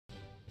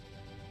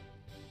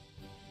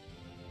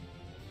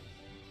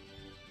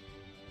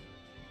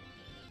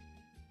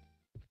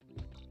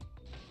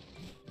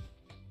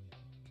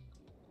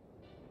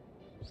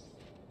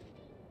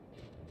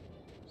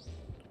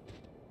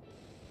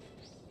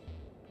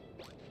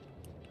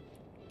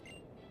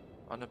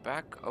On the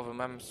back of a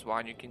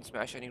Mamoswine, you can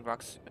smash any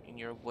rocks in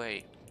your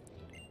way.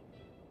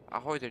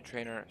 Ahoy there,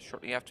 trainer.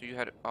 Shortly after you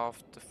headed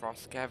off the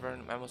Frost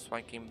Cavern,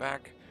 Mamoswine came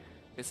back.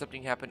 Did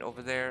something happen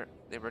over there?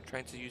 They were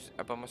trying to use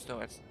Obama Snow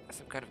as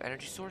some kind of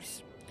energy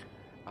source?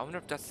 I wonder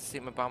if that's the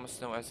same Obama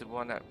Snow as the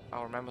one that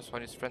our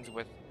Mamoswine is friends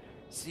with.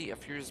 See, a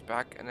few years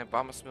back, an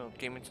Obama Snow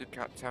came into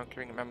town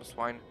carrying a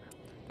Mamoswine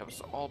that was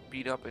all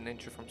beat up and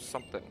injured from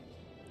something.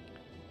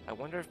 I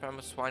wonder if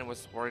Mamoswine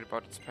was worried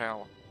about its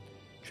pal.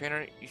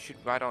 Trainer, you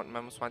should ride on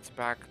Mamoswine's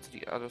back to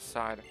the other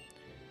side.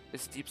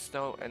 This deep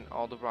snow and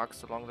all the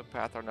rocks along the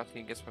path are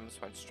nothing against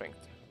Mamoswine's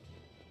strength.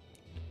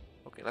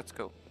 Okay, let's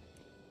go.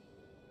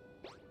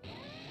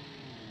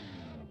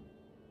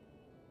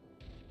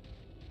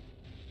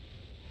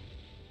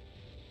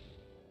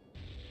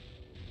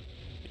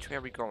 Which way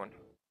are we going?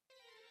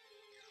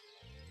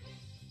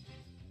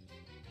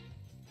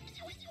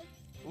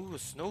 Ooh, a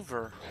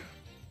Snover.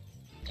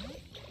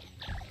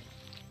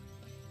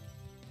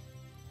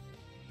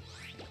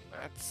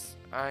 That's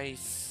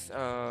ice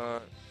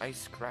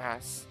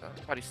grass.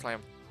 Body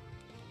slam.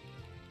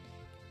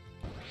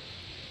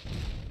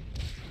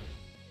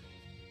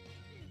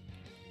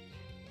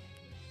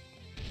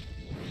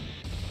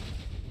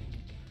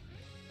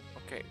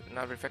 Okay,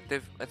 not very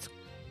effective. Let's.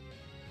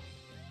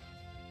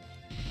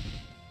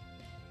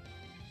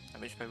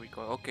 Damage by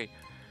recoil. Okay.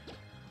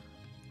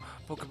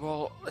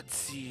 Pokeball. Let's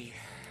see.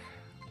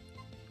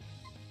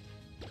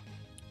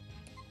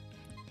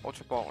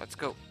 Ultra Ball. Let's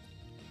go.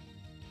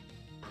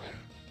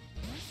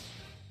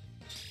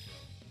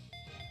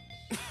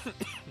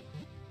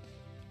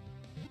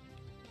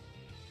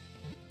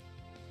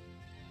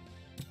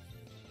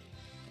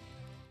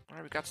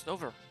 Alright, we got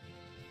Snover.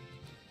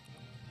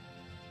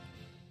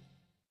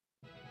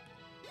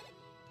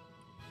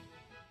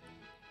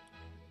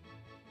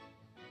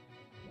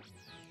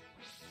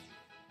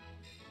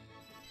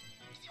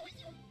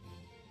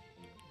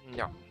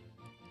 Yeah.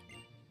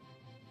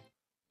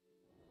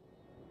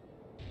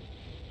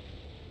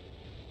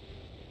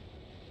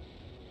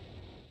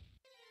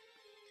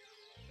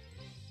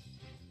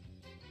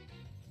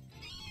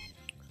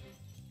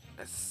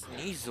 A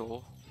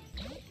Sneasel.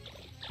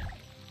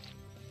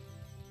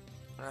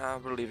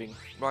 We're leaving.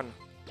 Run.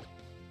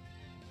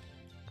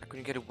 I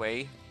couldn't get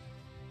away.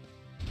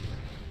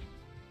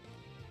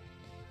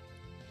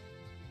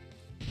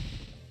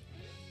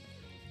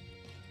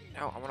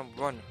 Now I wanna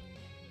run.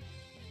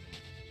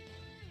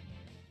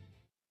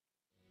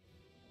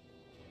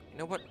 You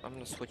know what? I'm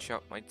gonna switch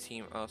out my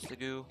team.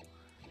 Sliggoo.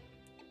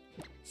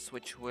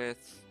 Switch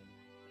with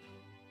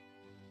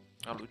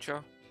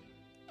Lucha.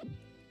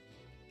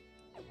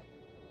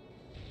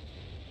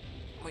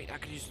 Wait,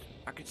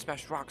 I could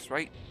smash rocks,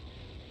 right?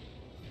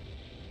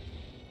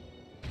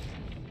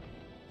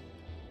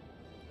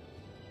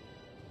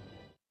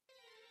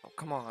 Oh,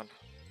 come on.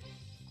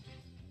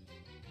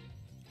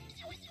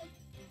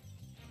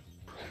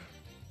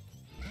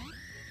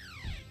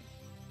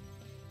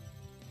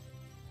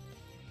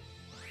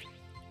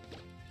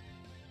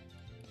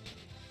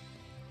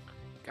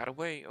 Got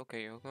away.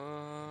 Okay,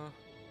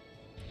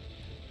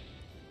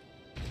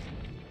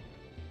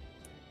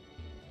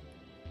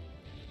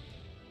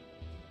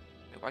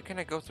 why can't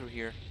I go through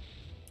here?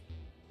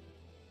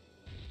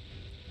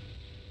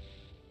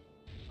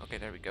 Okay,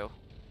 there we go.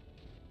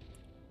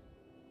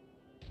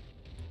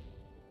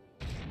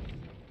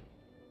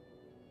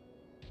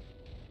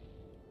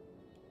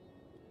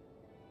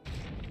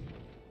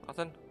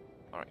 Nothing?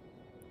 Alright.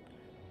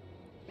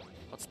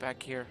 What's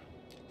back here?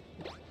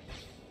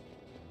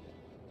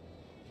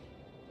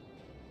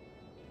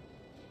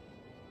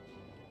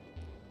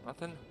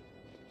 Nothing?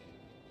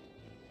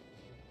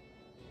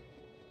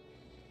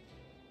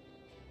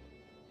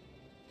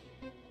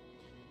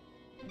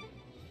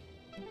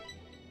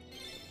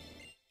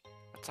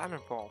 A timer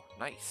ball.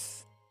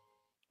 Nice.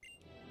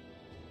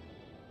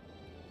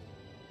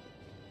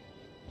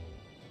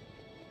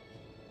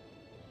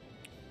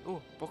 Ooh,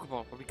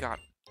 Pokeball. What we got?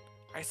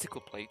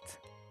 Icicle plate.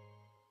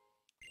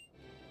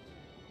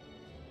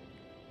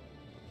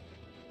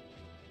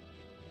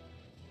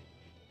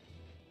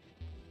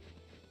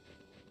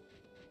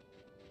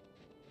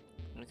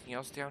 Anything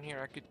else down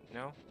here I could...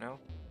 No? No?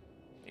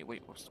 Hey,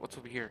 wait, what's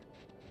over here?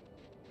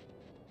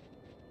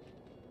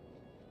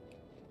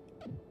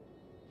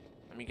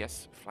 Let me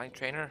guess. Flying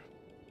trainer?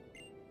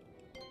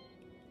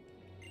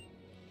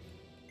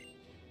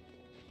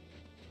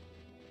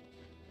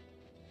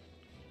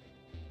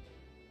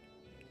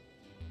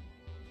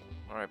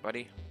 Alright,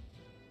 buddy.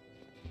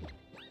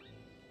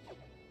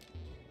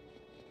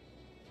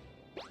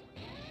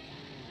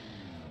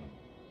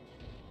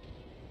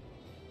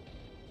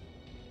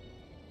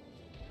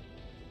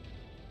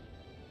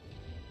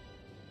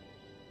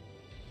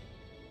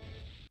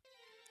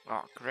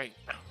 Oh, great.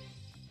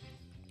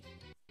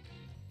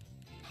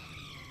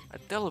 A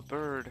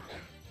Delibird.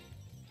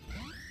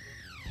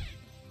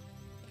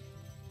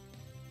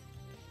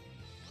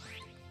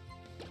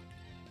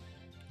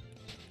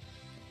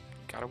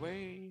 Got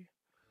away.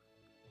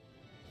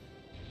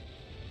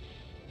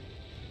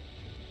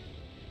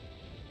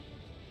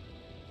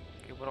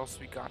 Okay, What else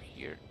we got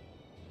here?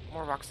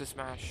 More rocks to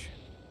smash.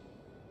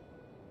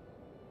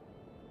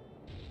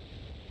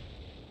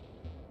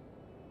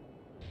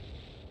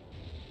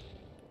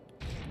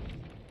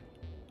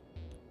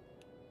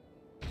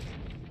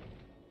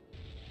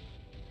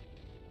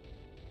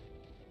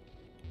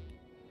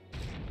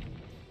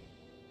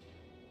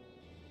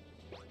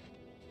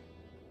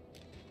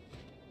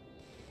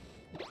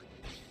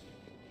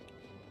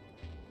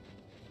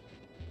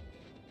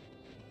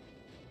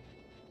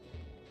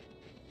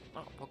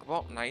 Oh,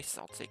 Pokeball, nice,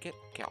 I'll take it.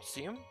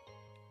 Calcium.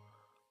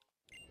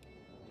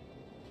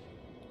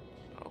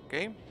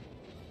 Okay.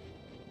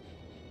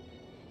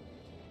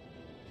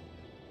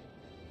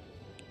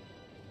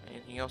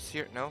 Anything else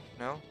here? No,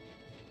 no.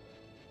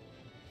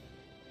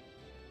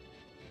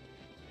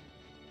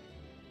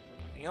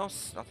 Nothing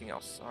else? Nothing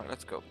else. Alright,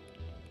 let's go.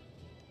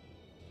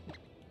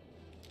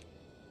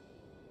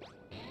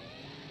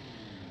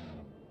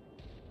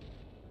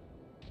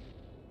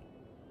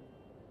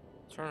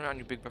 Turn around,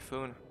 you big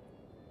buffoon.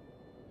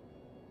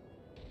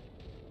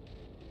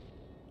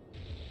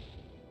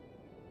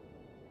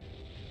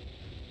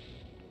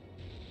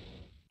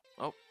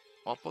 Oh,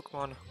 all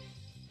Pokemon.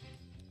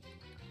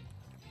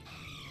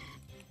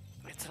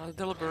 It's another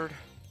Delibird.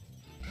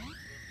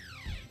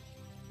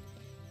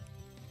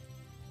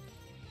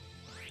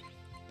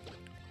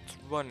 Let's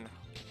run.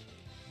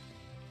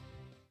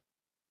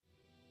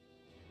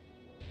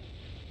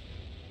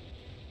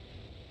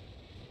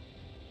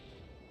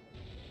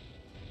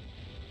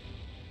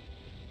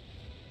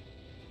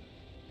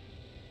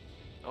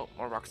 Oh,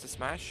 more rocks to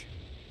smash.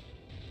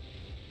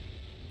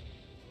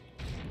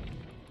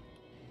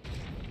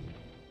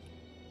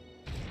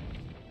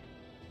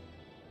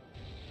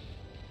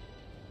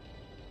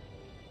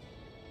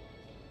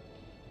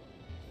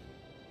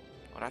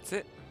 Oh, that's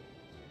it.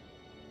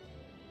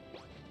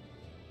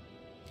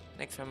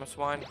 Thanks,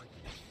 Mamoswine.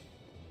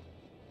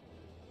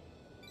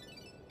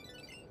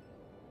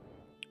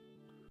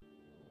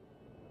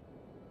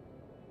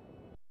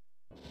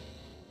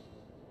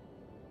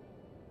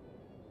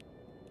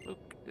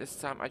 Luke, this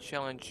time I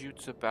challenge you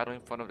to battle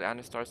in front of the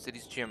Anistar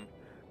City's gym.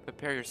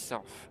 Prepare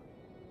yourself.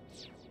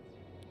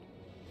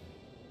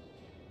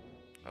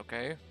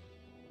 Okay.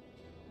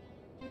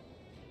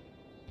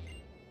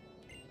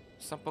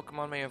 Some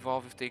Pokemon may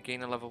evolve if they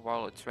gain a level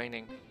while it's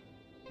training.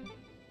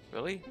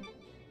 Really?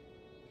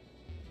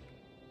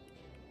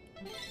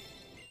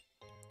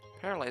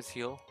 Paralyze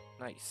heal.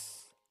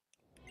 Nice.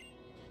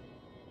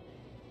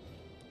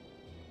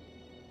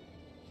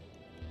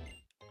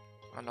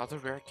 Another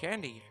rare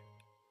candy.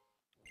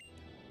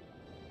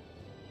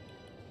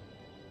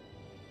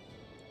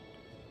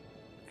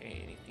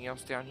 Okay, anything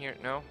else down here?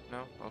 No?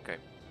 No? Okay.